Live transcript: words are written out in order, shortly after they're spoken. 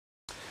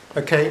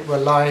Okay, we're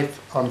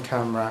live on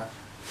camera.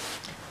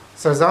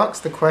 So I was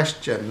asked the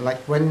question, like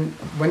when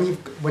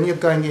you're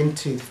going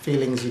into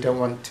feelings you don't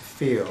want to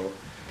feel,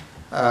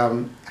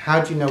 how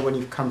do you know when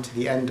you've come to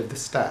the end of the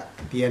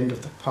stack, the end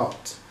of the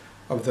pot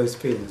of those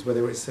feelings,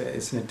 whether it's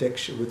an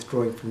addiction,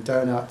 withdrawing from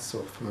donuts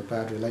or from a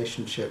bad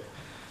relationship,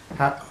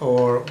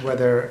 or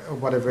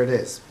whatever it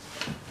is.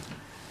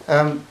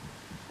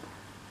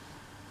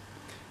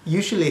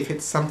 Usually if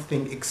it's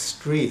something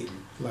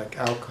extreme, like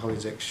alcohol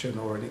addiction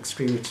or an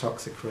extremely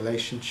toxic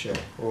relationship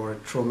or a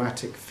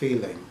traumatic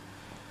feeling,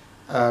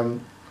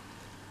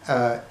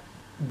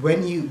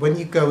 when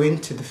you go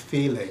into the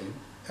feeling,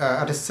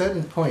 at a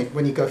certain point,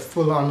 when you go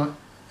full on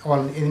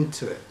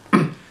into it,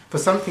 for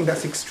something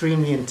that's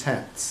extremely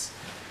intense,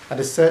 at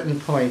a certain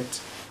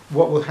point,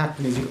 what will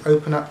happen is you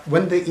open up,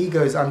 when the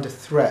ego is under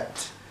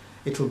threat,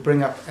 it will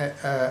bring up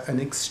an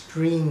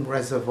extreme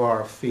reservoir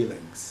of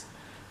feelings,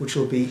 which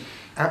will be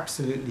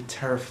absolutely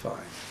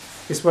terrifying.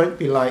 This won't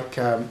be like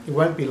it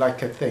won't be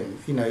like a thing,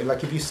 you know,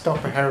 like if you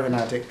stop a heroin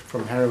addict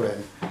from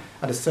heroin,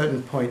 at a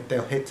certain point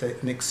they'll hit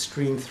an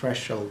extreme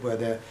threshold where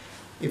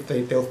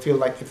they'll feel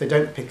like if they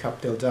don't pick up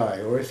they'll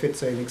die, or if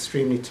it's an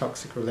extremely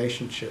toxic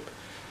relationship,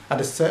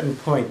 at a certain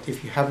point,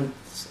 if you haven't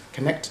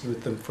connected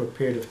with them for a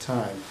period of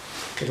time,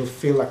 it'll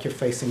feel like you're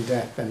facing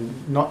death,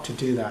 and not to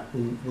do that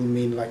will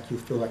mean like you'll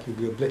feel like you'll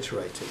be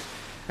obliterated,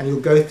 and you'll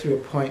go through a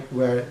point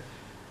where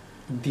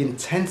the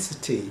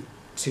intensity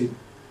to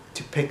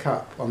pick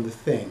up on the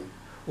thing,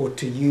 or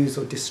to use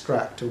or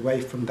distract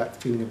away from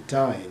that feeling of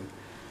dying,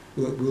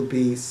 will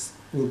be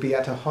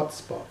at a hot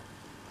spot,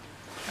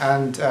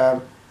 and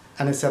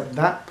it's at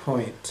that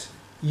point.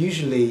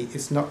 Usually,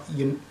 it's not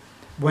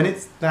when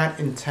it's that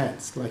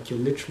intense, like you're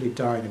literally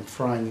dying and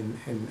frying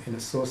in a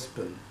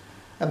saucepan.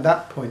 At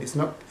that point, it's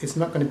not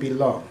going to be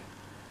long,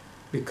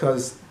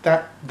 because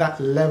that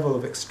level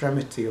of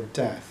extremity of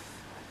death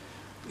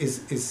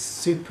is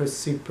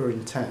super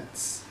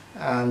intense.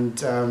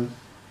 And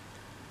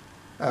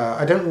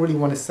I don't really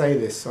want to say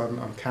this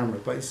on camera,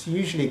 but it's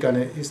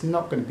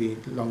not going to be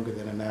longer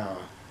than an hour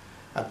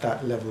at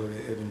that level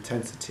of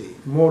intensity.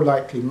 More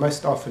likely,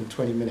 most often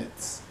 20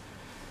 minutes.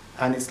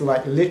 And it's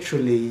like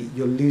literally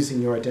you're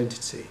losing your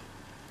identity.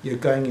 You're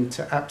going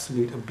into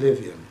absolute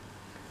oblivion,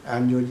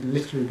 and you're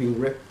literally being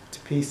ripped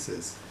to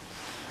pieces.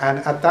 And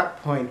at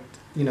that point,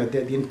 you know,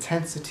 the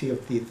intensity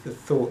of the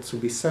thoughts will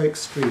be so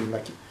extreme,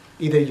 like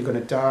either you're going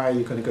to die,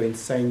 you're going to go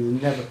insane,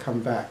 you'll never come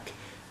back,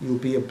 you'll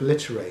be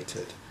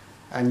obliterated,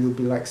 and you'll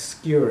be like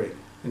skewering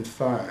in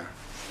fire.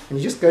 And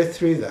you just go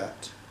through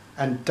that,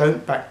 and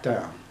don't back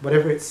down.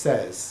 Whatever it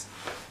says,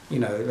 you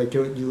know, like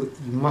you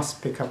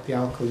must pick up the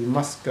alcohol, you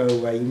must go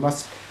away, you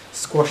must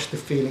squash the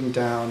feeling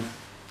down,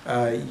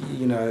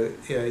 you know,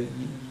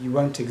 you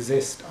won't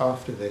exist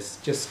after this.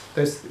 Just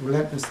those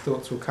relentless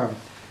thoughts will come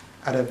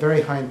at a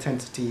very high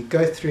intensity. You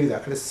go through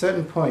that. At a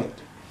certain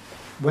point,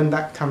 when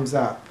that comes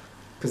up,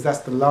 because that's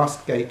the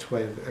last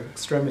gateway of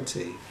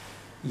extremity,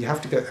 you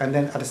have to go, and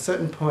then at a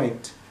certain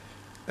point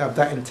of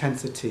that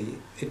intensity,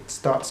 it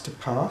starts to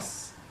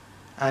pass,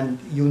 and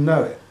you'll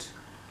know it,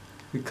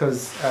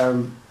 because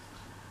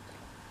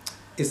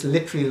it's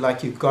literally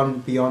like you've gone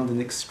beyond an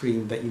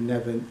extreme that you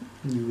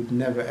would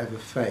never ever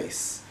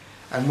face.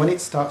 And when it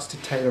starts to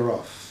tailor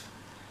off,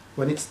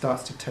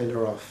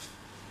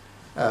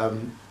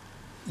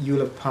 you'll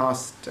have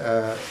passed.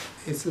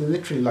 It's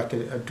literally like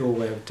a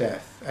doorway of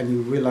death, and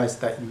you realise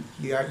that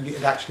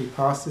it actually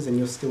passes, and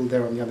you're still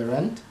there on the other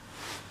end.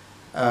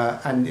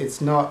 And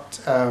it's not.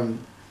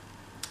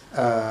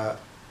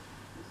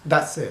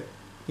 That's it.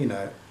 You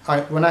know,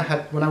 when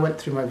I went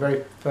through my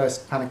very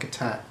first panic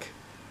attack,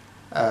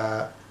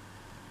 I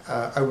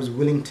was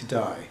willing to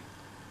die.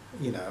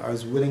 You know, I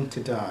was willing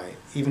to die,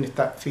 even if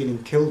that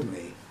feeling killed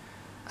me,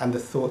 and the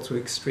thoughts were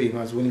extreme.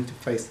 I was willing to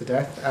face the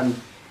death, and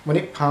when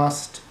it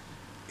passed,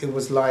 it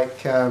was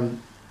like,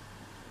 and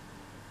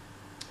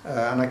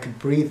I could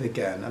breathe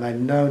again, and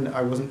I'd known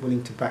I wasn't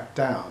willing to back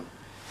down.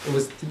 It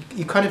was,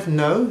 you kind of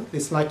know,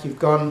 it's like you've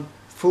gone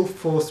full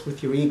force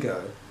with your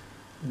ego,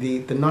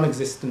 the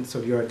non-existence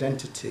of your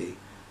identity,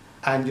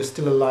 and you're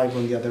still alive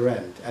on the other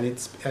end, and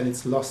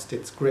it's lost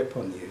its grip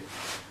on you,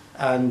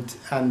 how?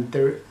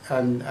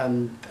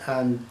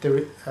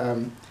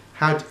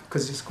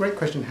 Because it's a great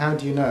question. How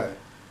do you know?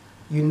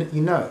 You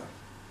know,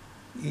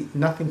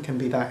 nothing can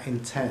be that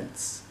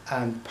intense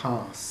and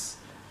pass,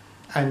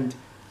 and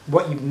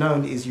what you've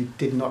known is you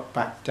did not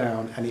back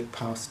down, and it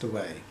passed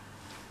away.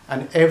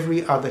 And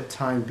every other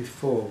time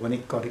before, when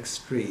it got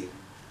extreme,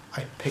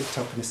 I picked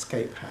up an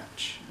escape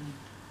hatch.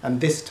 And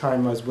this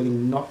time I was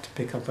willing not to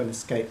pick up an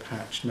escape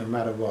hatch no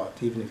matter what,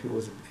 even if it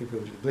would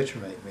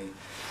obliterate me.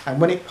 And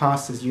when it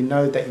passes, you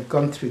know that you've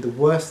gone through the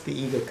worst the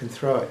ego can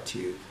throw at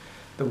you,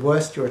 the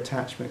worst your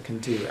attachment can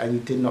do, and you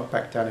did not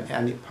back down,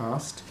 and it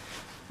passed.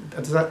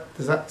 Does that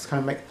kind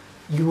of make...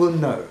 You will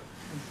know.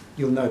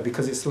 You'll know,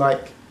 because it's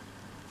like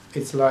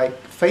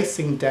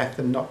facing death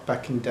and not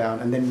backing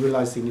down, and then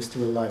realizing you're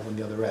still alive on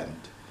the other end.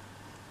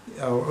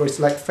 Or it's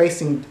like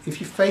facing...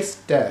 If you face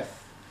death,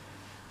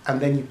 and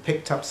then you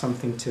picked up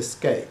something to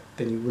escape,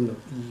 then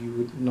you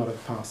would not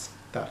have passed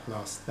that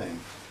last thing.